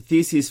 Because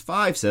Theses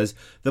 5 says,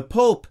 the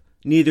Pope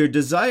neither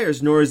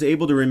desires nor is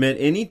able to remit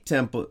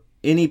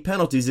any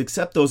penalties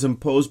except those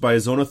imposed by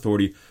his own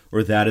authority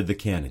or that of the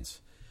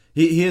canons.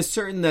 He is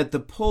certain that the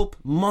Pope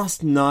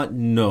must not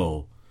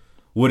know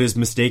what is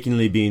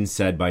mistakenly being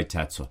said by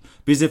Tetzel.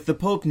 Because if the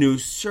Pope knew,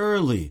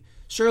 surely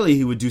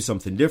he would do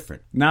something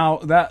different. Now,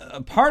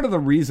 that part of the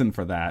reason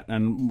for that,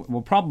 and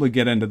we'll probably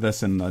get into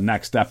this in the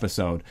next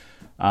episode,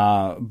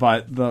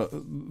 but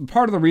the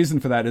part of the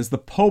reason for that is the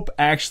Pope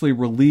actually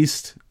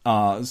released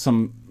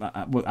some,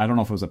 I don't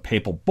know if it was a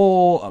papal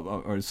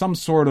bull or some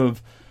sort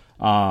of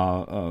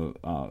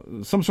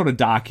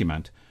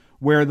document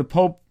where the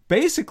Pope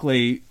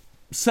basically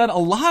said a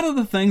lot of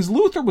the things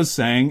Luther was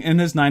saying in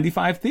his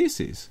 95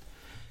 Theses.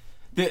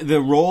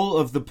 The role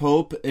of the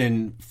Pope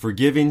in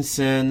forgiving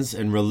sins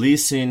and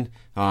releasing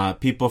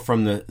people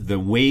from the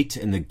weight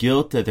and the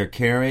guilt that they're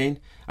carrying,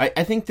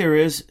 I think there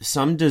is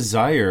some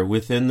desire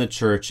within the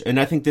Church, and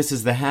I think this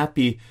is the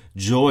happy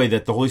joy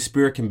that the Holy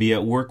Spirit can be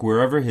at work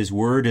wherever His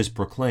Word is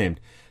proclaimed,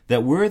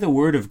 that where the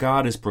Word of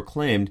God is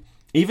proclaimed,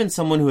 even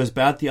someone who has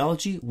bad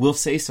theology will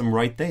say some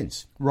right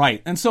things.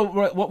 Right. And so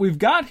what we've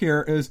got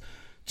here is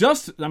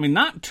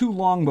not too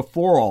long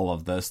before all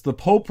of this, the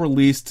Pope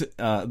released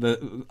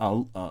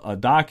a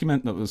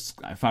document that was,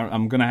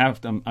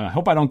 I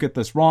hope I don't get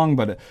this wrong,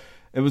 but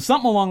it was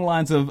something along the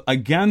lines of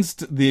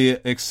against the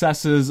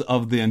excesses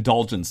of the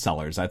indulgence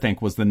sellers, I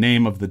think was the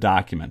name of the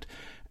document.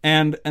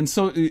 And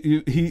so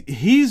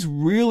he's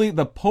really,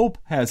 the Pope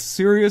has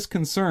serious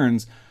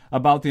concerns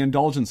about the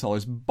indulgence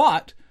sellers,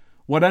 but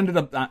what ended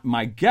up,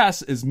 my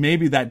guess is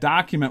maybe that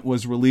document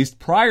was released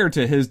prior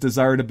to his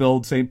desire to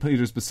build St.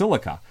 Peter's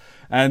Basilica.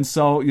 And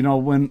so,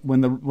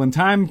 when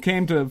time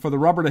came for the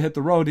rubber to hit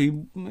the road, he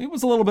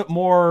was a little bit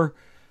more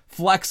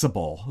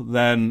flexible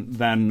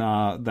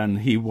than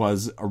he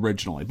was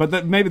originally.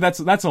 But maybe that's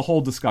a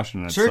whole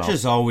discussion in itself.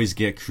 Churches always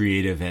get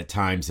creative at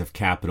times of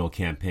capital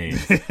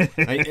campaigns.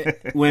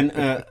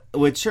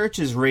 When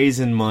churches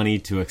raising money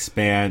to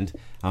expand,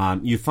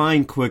 you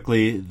find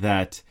quickly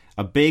that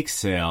a bake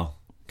sale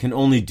can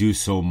only do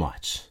so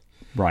much.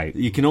 Right.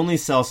 You can only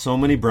sell so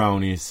many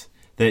brownies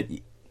that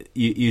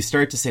you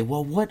start to say,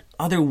 well, what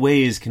other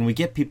ways can we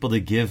get people to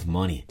give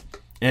money?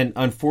 And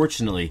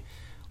unfortunately,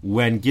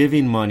 when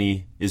giving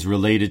money is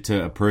related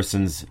to a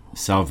person's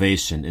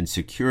salvation and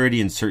security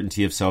and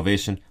certainty of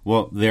salvation,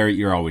 well, there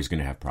you're always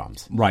going to have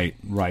problems. Right.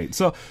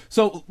 So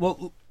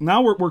well,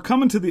 now we're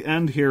coming to the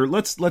end here.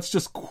 Let's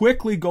just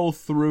quickly go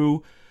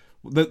through.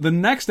 The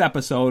next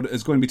episode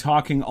is going to be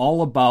talking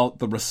all about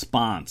the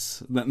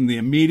response, the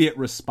immediate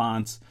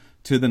response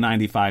to the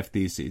 95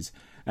 Theses.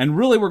 And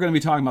really, we're going to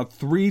be talking about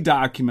 3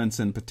 documents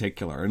in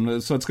particular.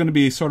 And so it's going to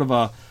be sort of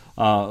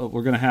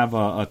we're going to have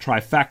a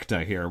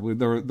trifecta here.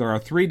 There are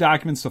 3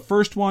 documents. The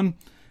first one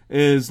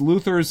is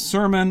Luther's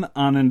Sermon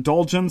on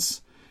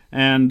Indulgence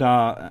and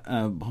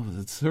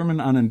Sermon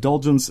on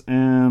Indulgence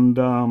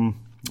and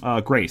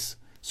Grace.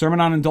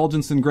 Sermon on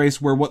Indulgence and Grace,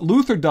 where what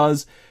Luther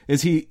does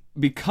is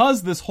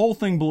because this whole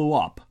thing blew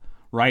up,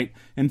 right?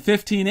 In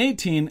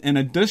 1518, in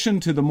addition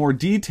to the more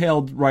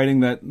detailed writing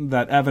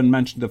that Evan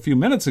mentioned a few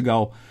minutes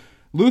ago,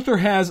 Luther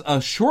has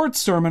a short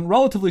sermon,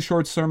 relatively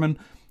short sermon,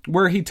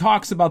 where he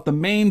talks about the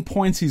main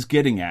points he's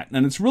getting at,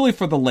 and it's really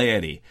for the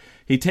laity.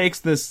 He takes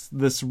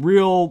this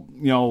real,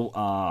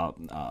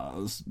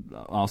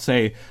 I'll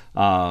say,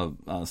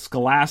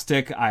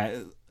 scholastic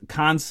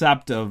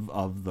concept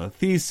of the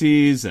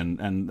theses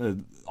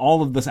and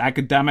all of this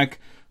academic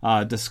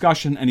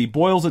discussion, and he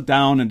boils it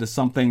down into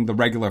something the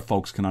regular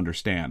folks can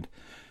understand.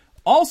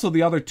 Also,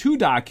 the other 2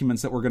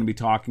 documents that we're going to be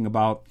talking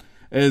about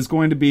is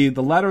going to be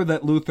the letter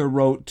that Luther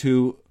wrote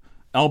to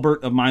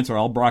Albert of Mainz, or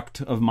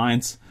Albrecht of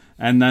Mainz,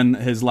 and then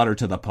his letter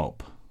to the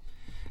Pope.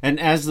 And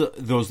as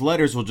those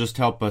letters will just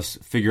help us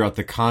figure out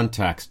the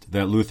context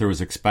that Luther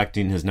was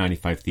expecting his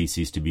 95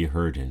 Theses to be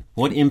heard in.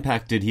 What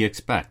impact did he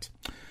expect?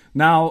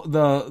 Now,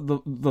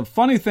 the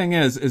funny thing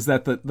is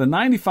that the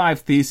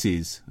 95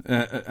 Theses,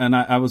 and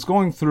I was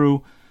going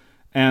through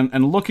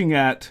and looking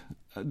at,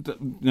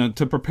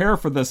 to prepare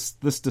for this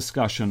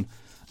discussion,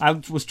 I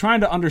was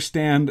trying to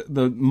understand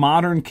the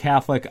modern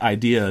Catholic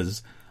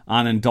ideas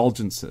on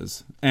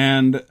indulgences.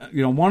 And,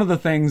 one of the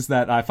things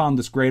that I found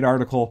this great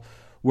article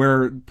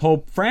where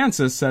Pope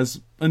Francis says,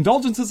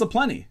 indulgences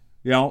aplenty.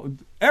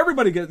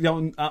 Everybody gets,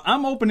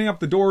 I'm opening up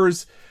the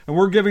doors and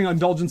we're giving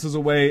indulgences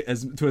away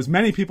to as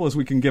many people as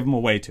we can give them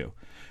away to.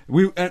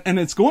 And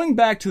it's going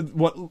back to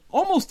what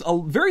almost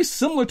very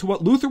similar to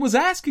what Luther was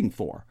asking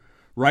for,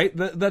 right?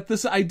 That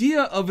this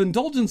idea of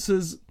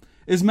indulgences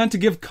is meant to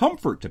give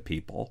comfort to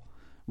people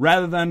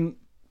rather than,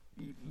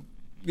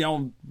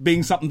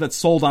 being something that's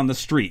sold on the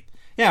street.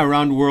 Yeah,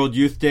 around World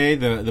Youth Day,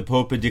 the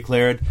Pope had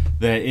declared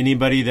that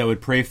anybody that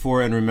would pray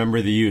for and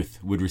remember the youth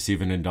would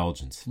receive an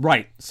indulgence.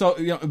 Right. So,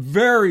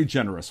 very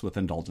generous with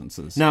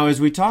indulgences. Now,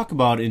 as we talk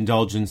about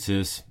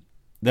indulgences,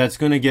 that's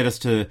going to get us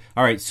to,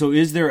 all right, so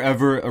is there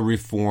ever a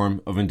reform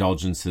of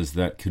indulgences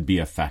that could be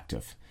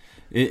effective?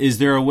 Is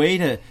there a way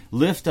to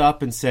lift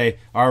up and say,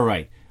 all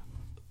right,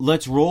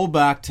 let's roll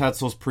back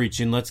Tetzel's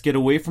preaching. Let's get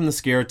away from the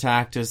scare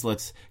tactics.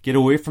 Let's get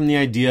away from the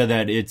idea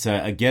that it's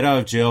a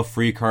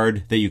get-out-of-jail-free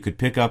card that you could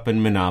pick up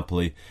in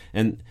Monopoly.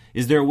 And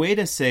is there a way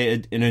to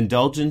say an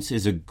indulgence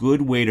is a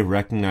good way to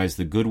recognize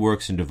the good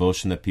works and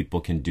devotion that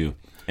people can do?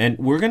 And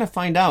we're going to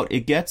find out.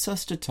 It gets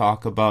us to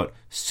talk about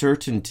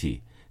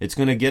certainty. It's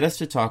going to get us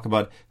to talk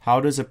about how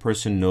does a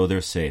person know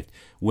they're saved.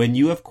 When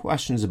you have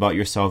questions about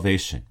your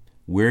salvation,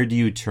 where do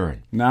you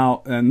turn?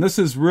 Now, and this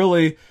is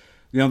really...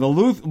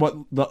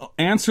 the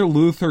answer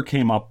Luther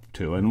came up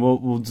to, and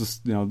we'll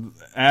just,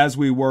 as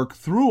we work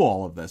through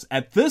all of this,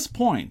 at this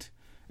point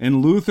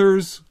in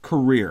Luther's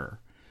career,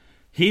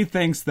 he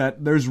thinks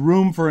that there's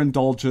room for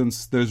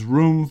indulgence, there's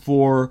room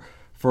for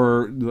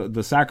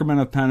the sacrament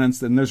of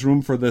penance, and there's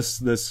room for this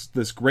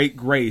great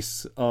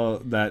grace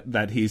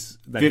that he's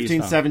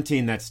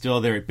 1517, that's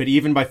still there, but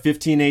even by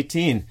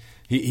 1518.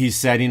 He's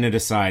setting it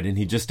aside, and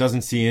he just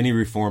doesn't see any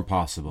reform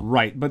possible.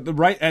 Right, but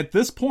right at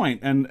this point,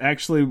 and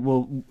actually,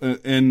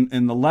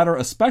 in the letter,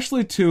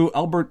 especially to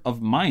Albert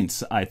of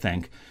Mainz, I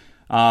think,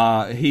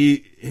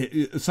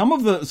 he some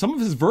of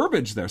his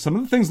verbiage there, some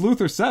of the things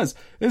Luther says,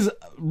 is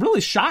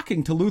really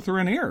shocking to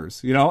Lutheran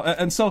ears,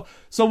 and so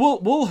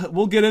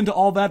we'll get into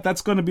all that.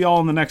 That's going to be all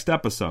in the next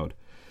episode.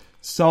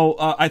 So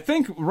I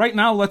think right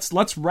now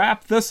let's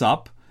wrap this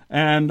up.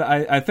 And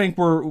I think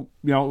we're,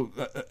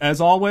 as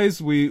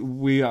always, we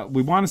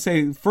want to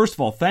say, first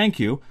of all, thank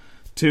you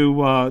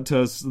to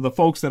the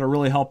folks that are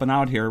really helping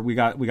out here. We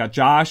got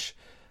Josh.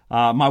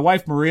 My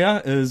wife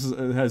Maria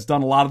has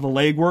done a lot of the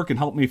legwork and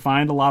helped me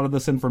find a lot of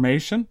this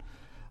information.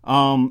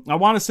 I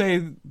want to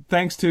say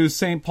thanks to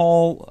St.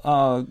 Paul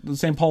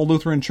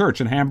Lutheran Church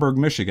in Hamburg,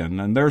 Michigan,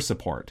 and their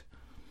support.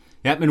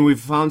 Yep, and we've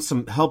found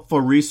some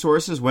helpful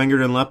resources.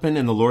 Wengert and Leppin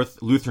in the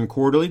Lutheran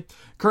Quarterly.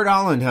 Kurt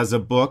Holland has a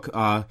book.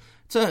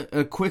 It's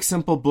a quick,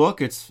 simple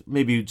book. It's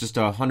maybe just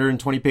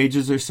 120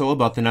 pages or so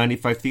about the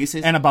 95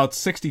 Theses. And about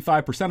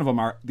 65% of them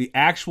are the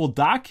actual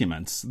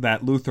documents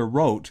that Luther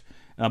wrote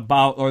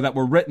about, or that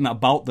were written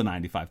about the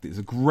 95 Theses.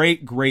 A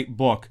great, great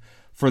book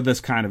for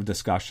this kind of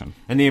discussion.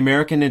 And the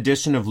American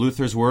edition of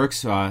Luther's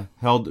works,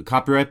 held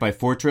copyright by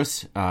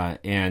Fortress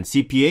and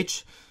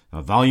CPH,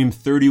 volume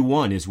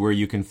 31 is where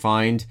you can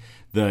find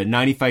the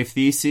 95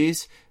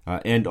 Theses.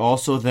 And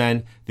also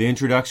then the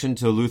introduction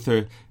to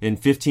Luther in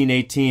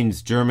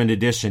 1518's German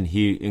edition.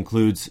 He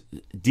includes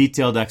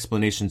detailed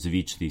explanations of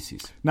each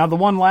thesis. Now, the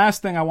one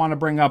last thing I want to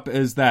bring up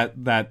is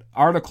that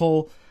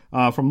article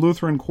from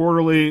Lutheran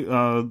Quarterly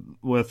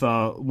with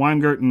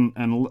Wengert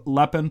and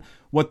Leppin.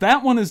 What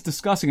that one is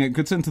discussing, it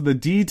gets into the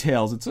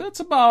details. It's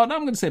about,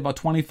 I'm going to say about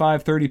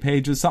 25, 30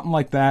 pages, something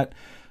like that.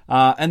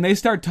 And they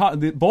start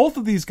talking. Both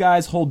of these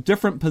guys hold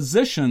different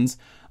positions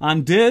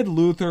on did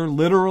Luther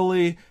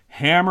literally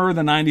hammer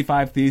the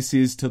 95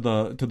 Theses to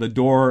the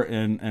door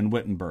in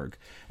Wittenberg.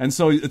 And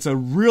so it's a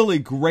really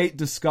great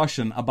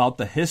discussion about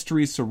the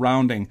history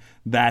surrounding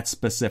that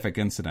specific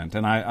incident.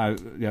 And I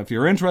if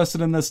you're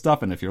interested in this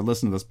stuff, and if you're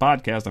listening to this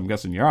podcast, I'm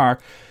guessing you are,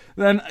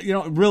 then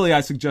really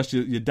I suggest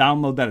you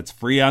download that. It's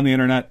free on the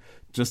internet.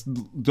 Just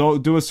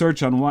do a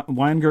search on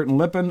Wengert and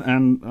Leppin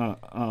and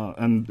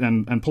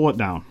pull it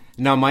down.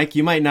 Now, Mike,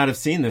 you might not have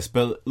seen this,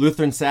 but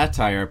Lutheran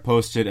Satire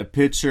posted a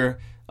picture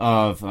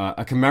of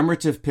a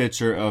commemorative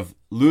picture of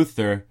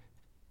Luther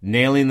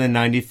nailing the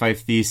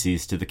 95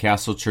 Theses to the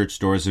castle church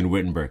doors in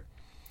Wittenberg.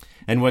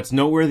 And what's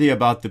noteworthy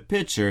about the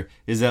picture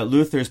is that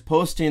Luther's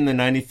posting the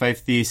 95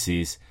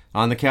 Theses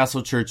on the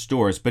castle church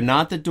doors, but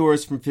not the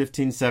doors from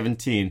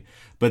 1517,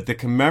 but the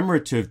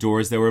commemorative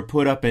doors that were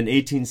put up in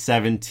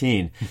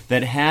 1817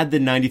 that had the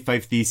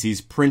 95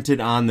 Theses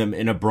printed on them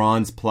in a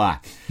bronze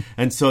plaque.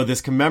 And so this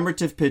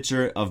commemorative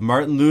picture of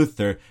Martin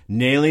Luther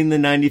nailing the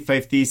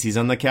 95 Theses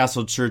on the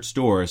castle church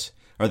doors,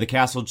 or the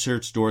castle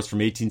church doors from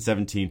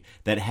 1817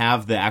 that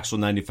have the actual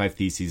 95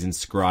 Theses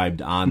inscribed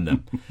on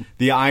them.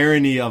 The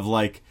irony of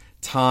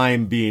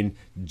time being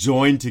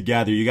joined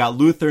together. You got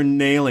Luther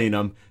nailing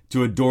them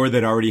to a door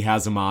that already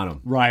has them on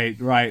them. Right.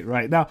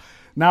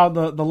 Now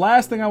the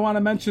last thing I want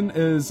to mention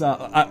is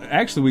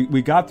actually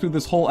we got through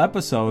this whole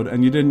episode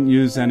and you didn't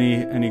use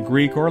any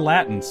Greek or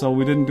Latin, so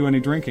we didn't do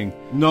any drinking.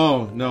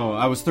 No,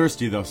 I was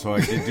thirsty though, so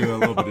I did do a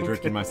little bit of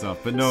drinking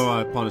myself, but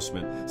no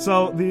punishment.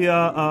 So the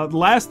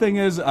last thing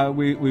is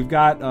we've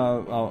got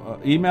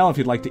email. If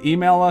you'd like to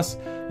email us,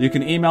 you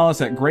can email us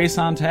at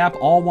graceontap,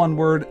 all one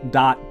word,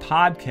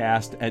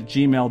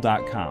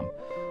 .podcast@gmail.com.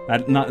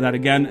 That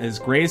again is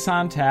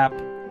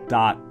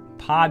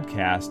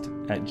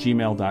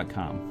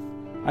graceontap.podcast@gmail.com.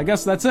 I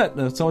guess that's it.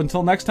 So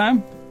until next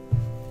time.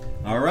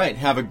 All right.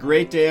 Have a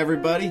great day,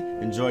 everybody.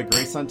 Enjoy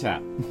Grace on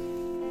Tap.